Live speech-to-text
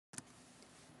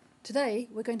Today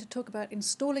we're going to talk about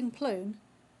installing Plone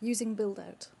using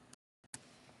Buildout.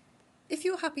 If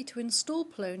you're happy to install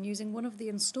Plone using one of the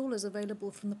installers available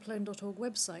from the plone.org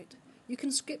website, you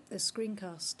can skip this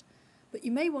screencast, but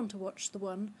you may want to watch the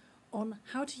one on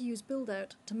how to use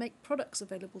Buildoutto make products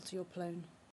available to your Plone.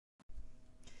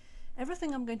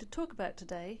 Everything I'm going to talk about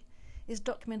today is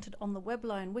documented on the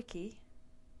Webline wiki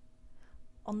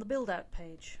on the BuildoutOut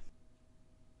page.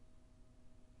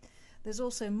 There's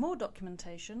also more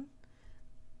documentation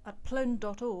at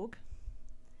plone.org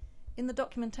in the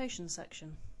documentation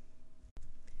section.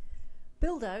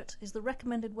 BuildoutOut is the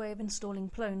recommended way of installing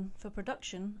Plone for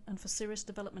production and for serious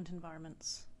development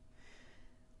environments.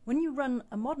 When you run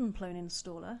a modern Plone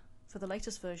installer for the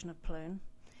latest version of Plone,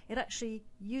 it actually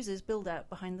uses BuildoutOut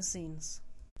behind the scenes.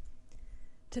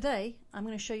 Today I'm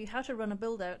going to show you how to run a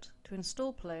BuildoutOut to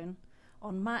install Plone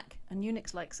on Mac and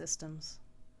Unix-like systems.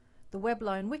 The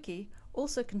Webline wiki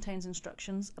also contains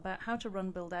instructions about how to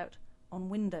run BuildoutOut on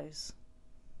Windows.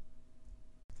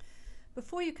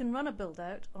 Before you can run a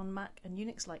BuildoutOut on Mac and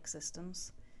Unix-like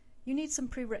systems, you need some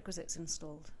prerequisites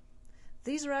installed.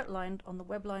 These are outlined on the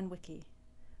Webline wiki,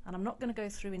 and I'm not going to go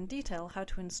through in detail how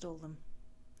to install them.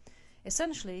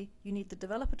 Essentially, you need the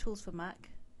developer tools for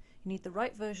Mac, you need the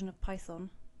right version of Python,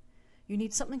 you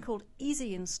need something called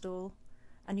Easy Install,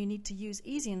 and you need to use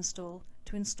Easy Install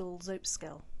to install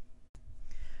Zope.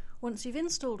 Once you've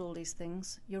installed all these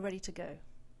things, you're ready to go.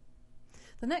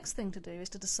 The next thing to do is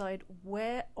to decide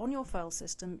where on your file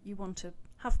system you want to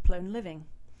have Plone living.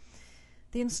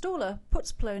 The installer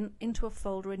puts Plone into a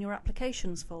folder in your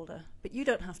Applications folder, but you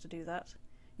don't have to do that.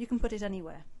 You can put it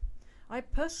anywhere. I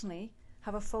personally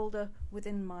have a folder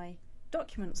within my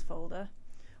Documents folder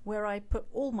where I put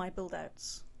all my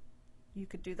build-outs. You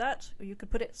could do that, or you could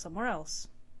put it somewhere else.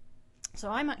 So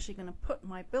I'm actually going to put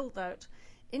my build-out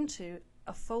into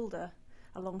a folder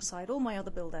alongside all my other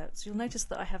build-outs. You'll notice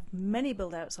that I have many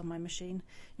build-outs on my machine.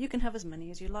 You can have as many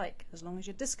as you like, as long as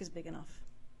your disk is big enough.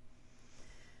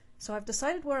 So I've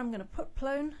decided where I'm going to put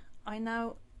Plone. I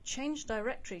now change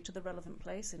directory to the relevant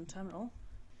place in terminal.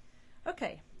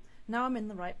 Okay, now I'm in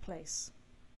the right place.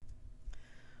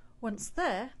 Once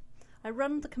there, I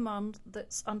run the command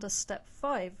that's under step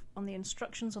 5 on the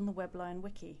instructions on the Webline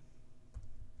wiki.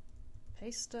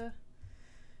 Paster,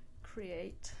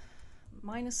 create,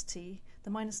 -t, the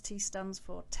 -t stands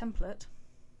for template,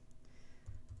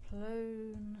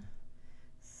 Plone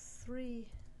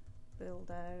 3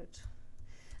 BuildoutOut,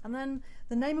 and then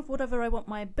the name of whatever I want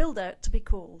my BuildoutOut to be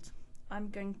called.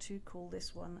 I'm going to call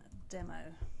this one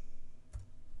Demo.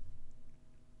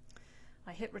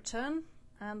 I hit return,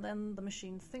 and then the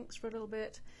machine thinks for a little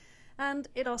bit, and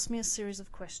it asks me a series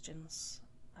of questions.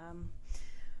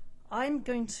 I'm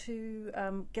going to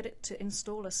get it to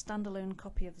install a standalone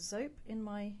copy of Zope in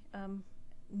my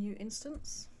new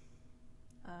instance.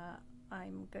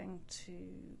 I'm going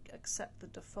to accept the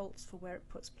defaults for where it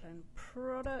puts Plone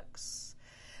products.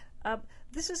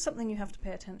 This is something you have to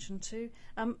pay attention to.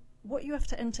 What you have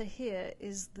to enter here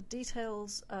is the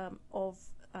details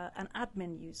of an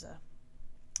admin user.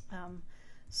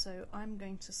 So I'm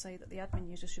going to say that the admin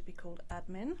user should be called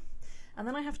admin, and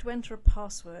then I have to enter a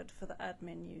password for the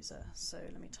admin user. So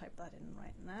let me type that in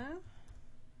right now.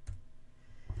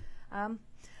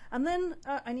 And then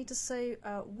I need to say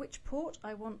which port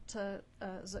I want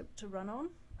Zope to run on.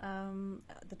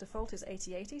 The default is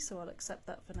 8080, so I'll accept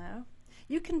that for now.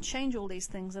 You can change all these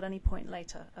things at any point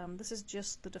later. This is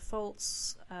just the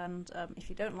defaults, and if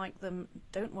you don't like them,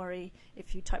 don't worry.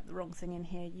 If you type the wrong thing in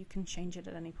here, you can change it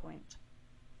at any point.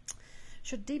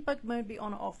 Should debug mode be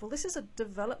on or off? Well, this is a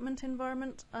development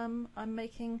environment I'm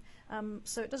making,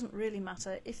 so it doesn't really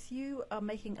matter. If you are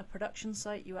making a production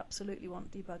site, you absolutely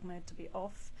want debug mode to be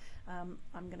off. I'm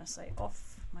going to say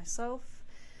off myself.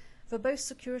 For both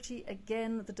security,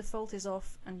 again, the default is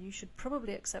off, and you should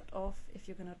probably accept off if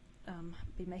you're going to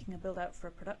be making a build-out for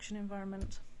a production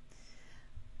environment.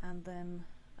 And then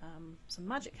some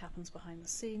magic happens behind the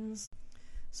scenes.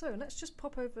 So let's just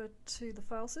pop over to the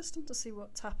file system to see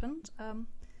what's happened.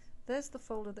 There's the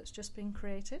folder that's just been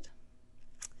created.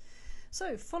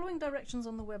 So following directions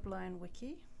on the Webline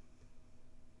wiki,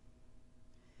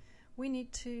 we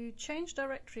need to change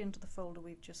directory into the folder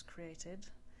we've just created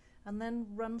and then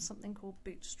run something called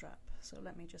bootstrap. So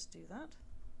let me just do that.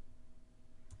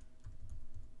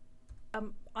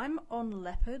 I'm on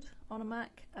Leopard on a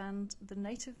Mac, and the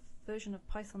native version of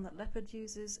Python that Leopard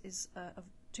uses is of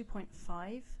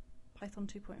 2.5, Python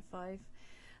 2.5.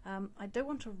 I don't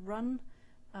want to run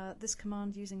this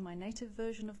command using my native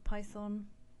version of Python,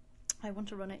 I want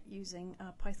to run it using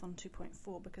Python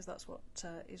 2.4 because that's what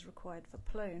is required for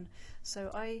Plone. So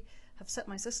I have set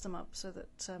my system up so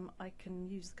that I can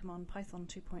use the command Python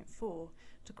 2.4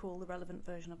 to call the relevant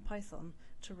version of Python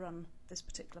to run this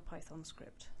particular Python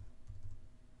script.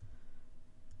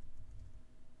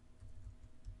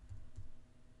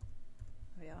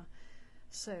 There we are.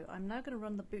 So I'm now going to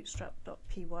run the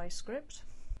bootstrap.py script.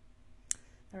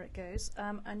 There it goes,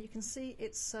 and you can see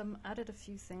it's added a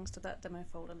few things to that demo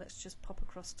folder. Let's just pop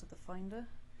across to the Finder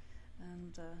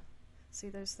and see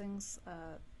those things.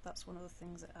 That's one of the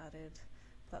things it added,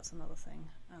 that's another thing,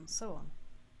 and so on.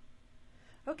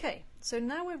 Okay, so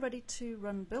now we're ready to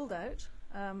run buildout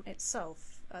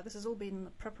itself. This has all been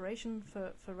preparation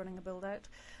for running a buildout.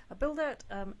 A buildout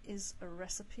is a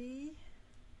recipe,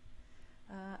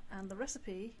 and the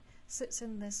recipe sits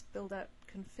in this buildout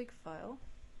config file.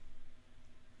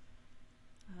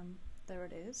 There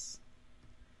it is.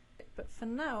 But for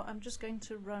now I'm just going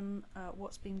to run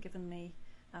what's been given me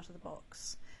out of the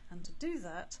box, and to do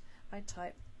that I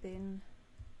type bin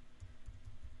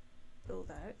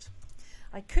buildout.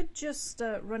 I could just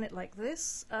run it like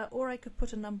this, or I could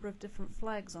put a number of different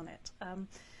flags on it.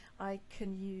 I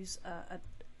can use a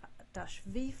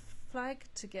 -v flag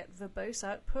to get verbose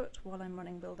output while I'm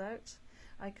running buildout.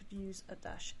 I could use a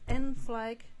 -n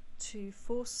flag to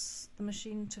force the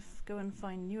machine to go and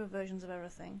find newer versions of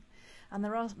everything, and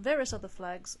there are various other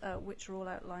flags which are all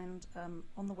outlined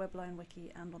on the Webline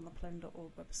wiki and on the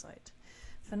plone.org website.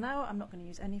 For now I'm not going to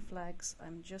use any flags,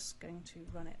 I'm just going to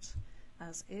run it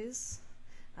as is.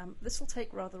 This will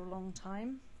take rather a long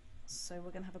time, so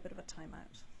we're going to have a bit of a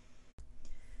timeout.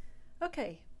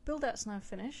 Okay, buildout's now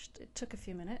finished. It took a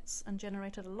few minutes and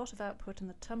generated a lot of output in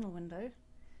the terminal window.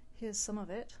 Here's some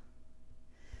of it.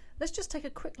 Let's just take a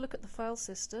quick look at the file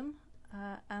system,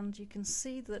 and you can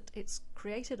see that it's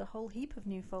created a whole heap of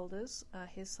new folders.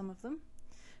 Here's some of them.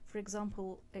 For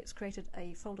example, it's created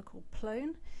a folder called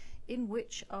Plone, in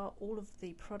which are all of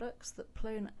the products that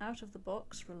Plone out of the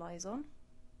box relies on.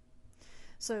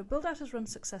 So buildout has run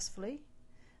successfully,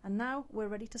 and now we're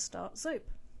ready to start Zope.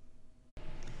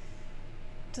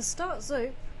 To start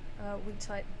Zope, we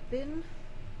type bin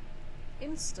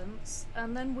instance,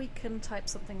 and then we can type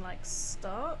something like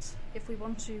start if we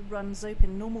want to run Zope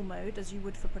in normal mode as you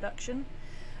would for production,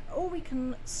 or we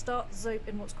can start Zope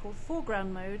in what's called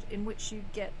foreground mode, in which you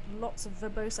get lots of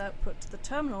verbose output to the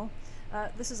terminal.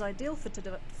 This is ideal for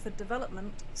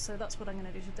development, so that's what I'm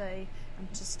going to do today.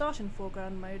 And to start in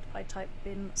foreground mode, I type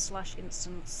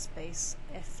bin/instance space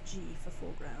fg for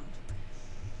foreground.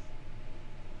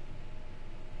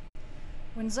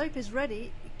 When Zope is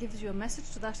ready, it gives you a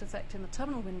message to that effect in the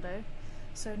terminal window.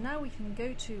 So now we can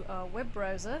go to our web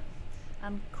browser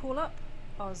and call up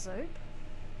our Zope.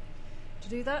 To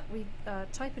do that, we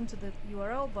type into the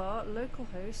URL bar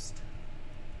localhost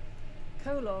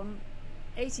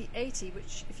 :8080,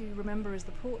 which, if you remember, is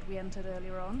the port we entered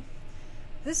earlier on.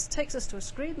 This takes us to a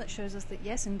screen that shows us that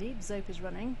yes, indeed, Zope is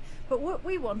running, but what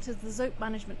we want is the Zope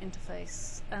management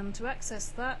interface, and to access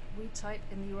that we type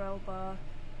in the URL bar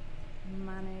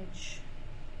manage_main.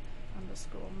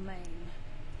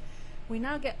 We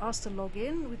now get asked to log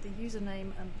in with the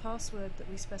username and password that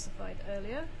we specified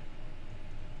earlier,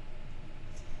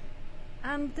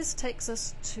 and this takes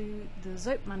us to the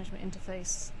Zope management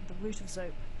interface, the root of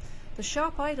Zope. The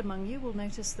sharp-eyed among you will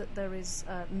notice that there is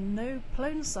no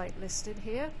Plone site listed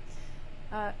here.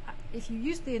 If you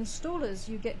use the installers,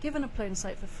 you get given a Plone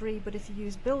site for free, but if you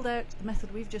use buildout, the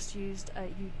method we've just used,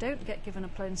 you don't get given a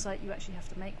Plone site, you actually have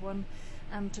to make one.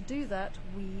 And to do that,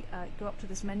 we go up to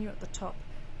this menu at the top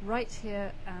right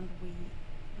here, and we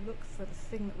look for the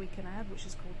thing that we can add, which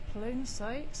is called Plone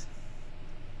site.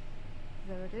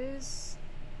 There it is.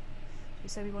 We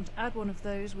say we want to add one of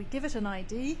those, we give it an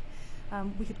ID.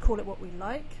 We could call it what we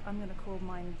like. I'm going to call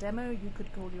mine demo, you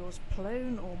could call yours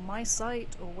Plone or my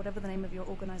site or whatever the name of your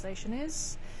organization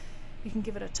is. You can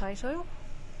give it a title.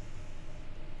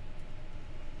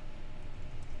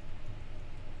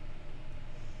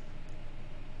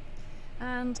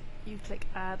 And you click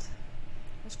add.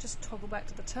 Let's just toggle back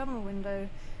to the terminal window,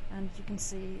 and you can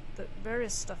see that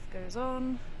various stuff goes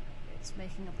on. It's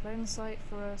making a Plone site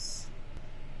for us.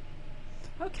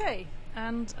 Okay,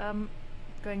 and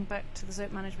going back to the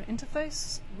Zope management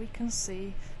interface, we can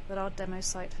see that our demo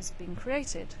site has been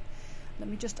created. Let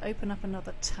me just open up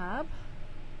another tab,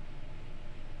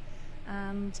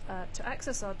 and to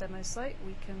access our demo site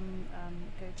we can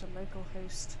go to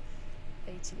localhost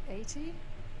 8080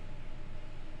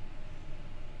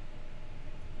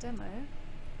 demo,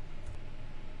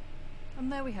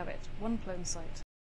 and there we have it, one Plone site.